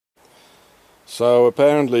So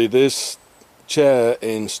apparently this chair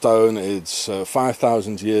in stone, it's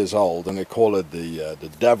 5,000 years old, and they call it the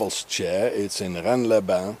devil's chair. It's in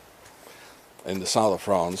Rennes in the south of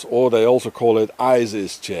France, or they also call it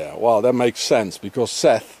Isis chair. Well, that makes sense, because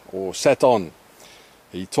Seth, or Seton,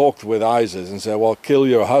 he talked with Isis and said, well, kill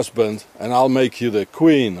your husband and I'll make you the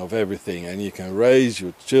queen of everything, and you can raise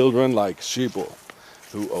your children like sheep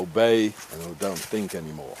who obey and who don't think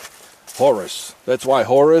anymore. Horus. That's why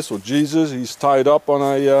Horus, or Jesus, he's tied up on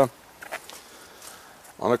a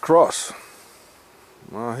cross.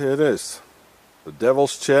 Well, here it is. The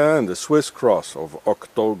devil's chair and the Swiss cross of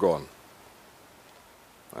octagon.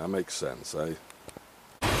 That makes sense, eh?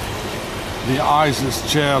 The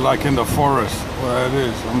Isis chair, like in the forest where it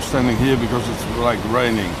is. I'm standing here because it's like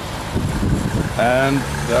raining. And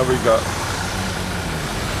there we go.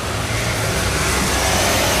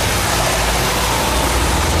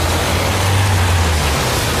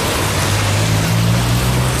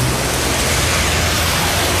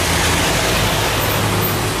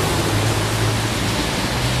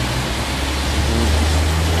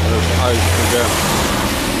 There's ice again.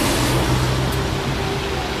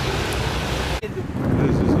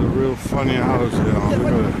 This is a real funny house here.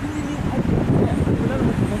 Look at it.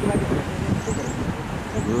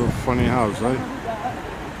 Real funny house, eh?